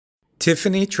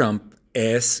Tiffany Trump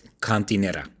es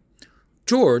cantinera.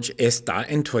 George está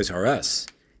en Toys R Us.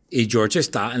 Y George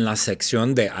está en la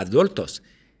sección de adultos.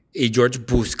 Y George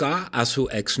busca a su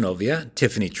exnovia,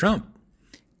 Tiffany Trump.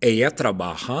 Ella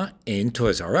trabaja en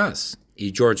Toys R Us.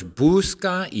 Y George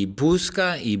busca y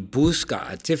busca y busca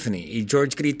a Tiffany. Y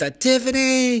George grita,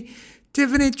 Tiffany,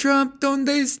 Tiffany Trump,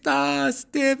 ¿dónde estás,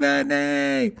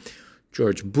 Tiffany?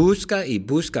 George busca y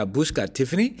busca a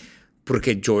Tiffany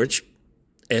porque George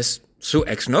es su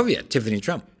exnovia, Tiffany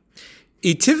Trump.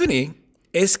 Y Tiffany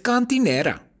es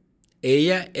cantinera.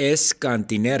 Ella es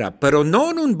cantinera, pero no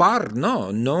en un bar,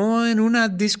 no en una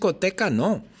discoteca,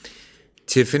 no.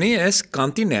 Tiffany es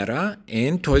cantinera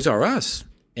en Toys R Us,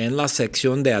 en la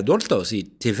sección de adultos. Y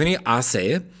Tiffany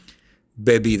hace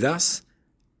bebidas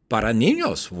para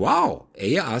niños. ¡Wow!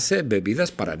 Ella hace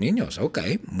bebidas para niños. Ok,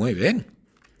 muy bien.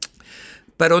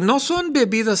 Pero no son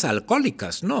bebidas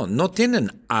alcohólicas, no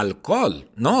tienen alcohol.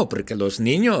 No, porque los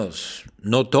niños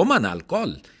no toman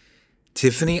alcohol.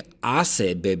 Tiffany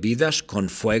hace bebidas con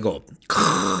fuego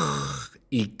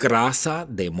y grasa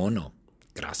de mono.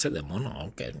 Grasa de mono,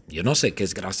 ok. Yo no sé qué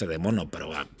es grasa de mono, pero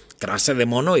grasa de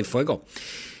mono y fuego.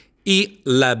 Y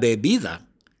la bebida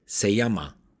se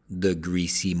llama The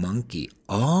Greasy Monkey.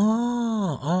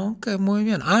 Oh, ok, muy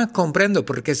bien. Comprendo,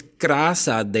 porque es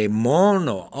grasa de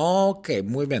mono. Ok,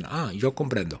 muy bien. Yo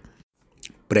comprendo.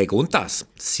 Preguntas.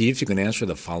 See if you can answer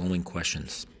the following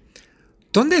questions.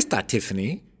 ¿Dónde está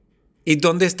Tiffany? ¿Y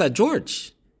dónde está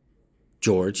George?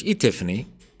 George y Tiffany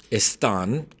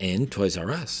están en Toys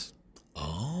R Us.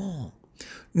 Oh.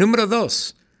 Número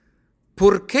 2.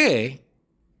 ¿Por qué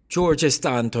George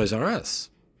está en Toys R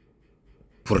Us?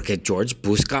 Porque George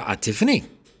busca a Tiffany.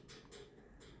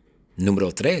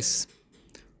 Número 3.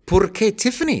 ¿Por qué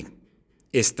Tiffany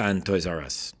está en Toys R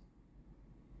Us?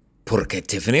 Porque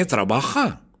Tiffany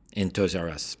trabaja en Toys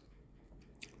R Us.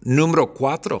 Número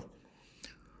 4.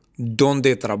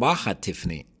 ¿Dónde trabaja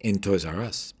Tiffany en Toys R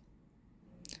Us?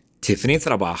 Tiffany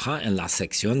trabaja en la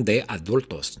sección de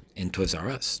adultos en Toys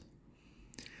R Us.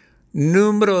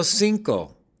 Número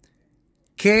 5.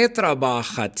 ¿Qué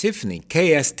trabaja Tiffany?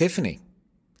 ¿Qué es Tiffany?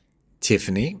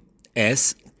 Tiffany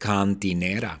es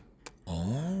cantinera.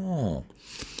 Oh.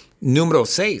 Número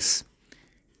 6.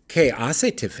 ¿Qué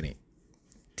hace Tiffany?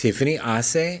 Tiffany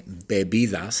hace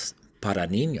bebidas para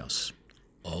niños.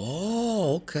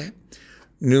 Oh, ok.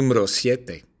 Número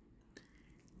 7.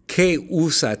 ¿Qué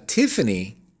usa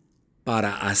Tiffany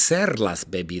para hacer las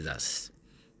bebidas?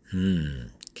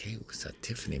 ¿Qué usa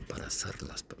Tiffany para hacer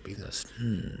las bebidas?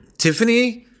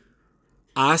 Tiffany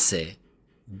hace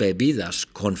bebidas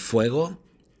con fuego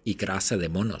y grasa de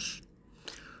monos.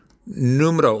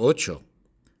 Número 8.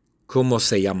 ¿Cómo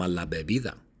se llama la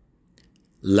bebida?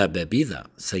 La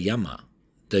bebida se llama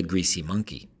The Greasy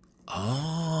Monkey.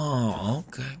 Oh,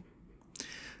 okay.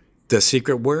 The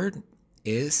secret word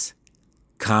is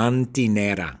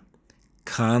cantinera.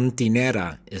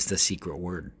 Cantinera is the secret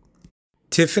word.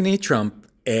 Tiffany Trump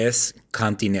es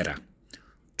cantinera.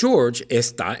 George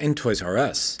está en Toys R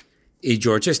Us. Y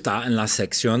George está en la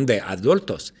sección de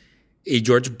adultos. Y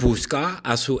George busca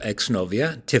a su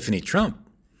exnovia, Tiffany Trump.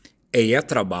 Ella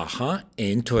trabaja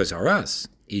en Toys R Us.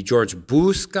 Y George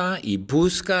busca y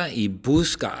busca y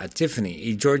busca a Tiffany.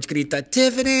 Y George grita,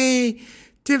 Tiffany,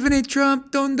 Tiffany Trump,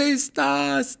 ¿dónde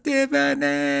estás,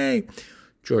 Tiffany?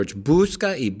 George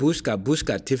busca y busca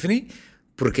a Tiffany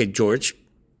porque George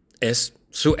es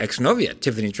su exnovia,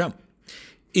 Tiffany Trump.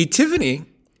 Y Tiffany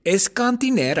es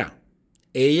cantinera.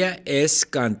 Ella es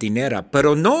cantinera,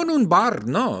 pero no en un bar,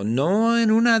 no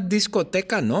en una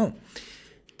discoteca, no.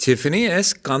 Tiffany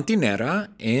es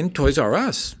cantinera en Toys R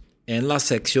Us, en la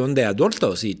sección de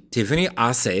adultos. Y Tiffany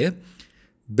hace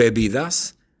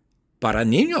bebidas para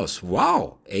niños.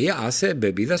 ¡Wow! Ella hace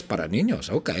bebidas para niños.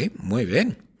 Ok, muy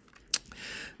bien.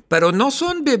 Pero no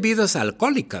son bebidas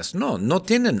alcohólicas, no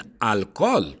tienen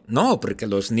alcohol. No, porque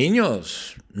los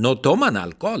niños no toman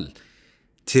alcohol.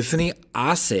 Tiffany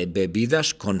hace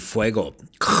bebidas con fuego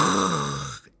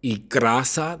y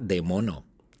grasa de mono.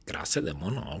 Grasa de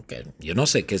mono, ok. Yo no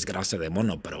sé qué es grasa de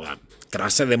mono, pero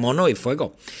grasa de mono y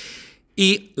fuego.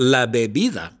 Y la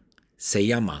bebida se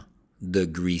llama The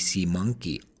Greasy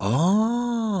Monkey.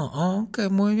 Oh, ok,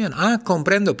 muy bien.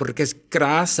 Comprendo, porque es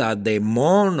grasa de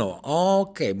mono.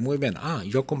 Ok, muy bien.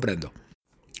 Yo comprendo.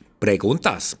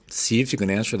 Preguntas. See if you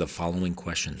can answer the following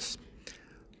questions.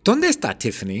 ¿Dónde está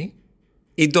Tiffany?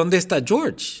 ¿Y dónde está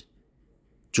George?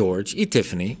 George y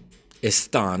Tiffany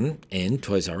están en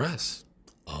Toys R Us.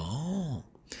 Oh.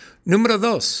 Número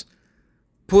 2.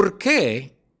 ¿Por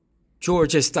qué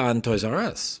George está en Toys R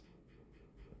Us?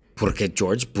 Porque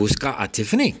George busca a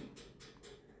Tiffany.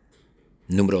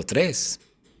 Número 3.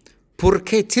 ¿Por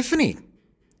qué Tiffany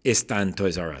está en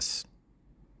Toys R Us?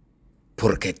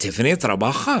 Porque Tiffany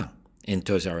trabaja en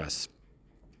Toys R Us.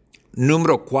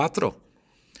 Número 4.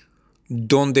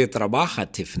 ¿Dónde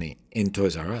trabaja Tiffany en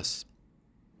Toys R Us?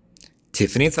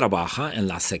 Tiffany trabaja en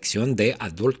la sección de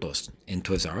adultos en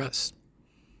Toys R Us.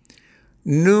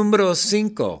 Número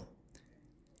 5.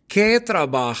 ¿Qué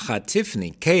trabaja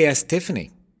Tiffany? ¿Qué es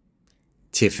Tiffany?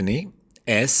 Tiffany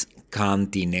es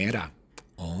cantinera.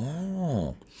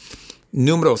 Oh.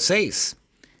 Número 6.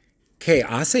 ¿Qué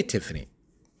hace Tiffany?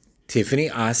 Tiffany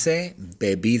hace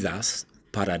bebidas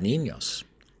para niños.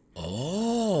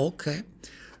 Oh, ok.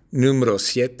 Número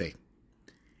 7.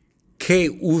 ¿Qué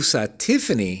usa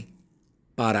Tiffany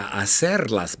para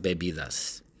hacer las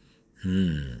bebidas?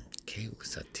 ¿Qué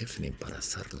usa Tiffany para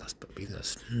hacer las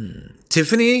bebidas?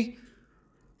 Tiffany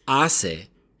hace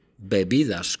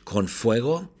bebidas con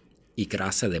fuego y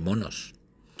grasa de monos.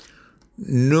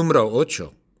 Número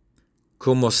 8.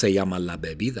 ¿Cómo se llama la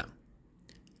bebida?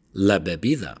 La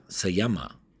bebida se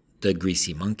llama The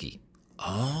Greasy Monkey.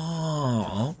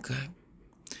 Oh, okay.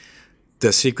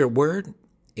 The secret word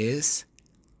is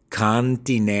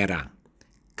cantinera.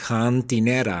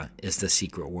 Cantinera is the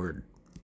secret word.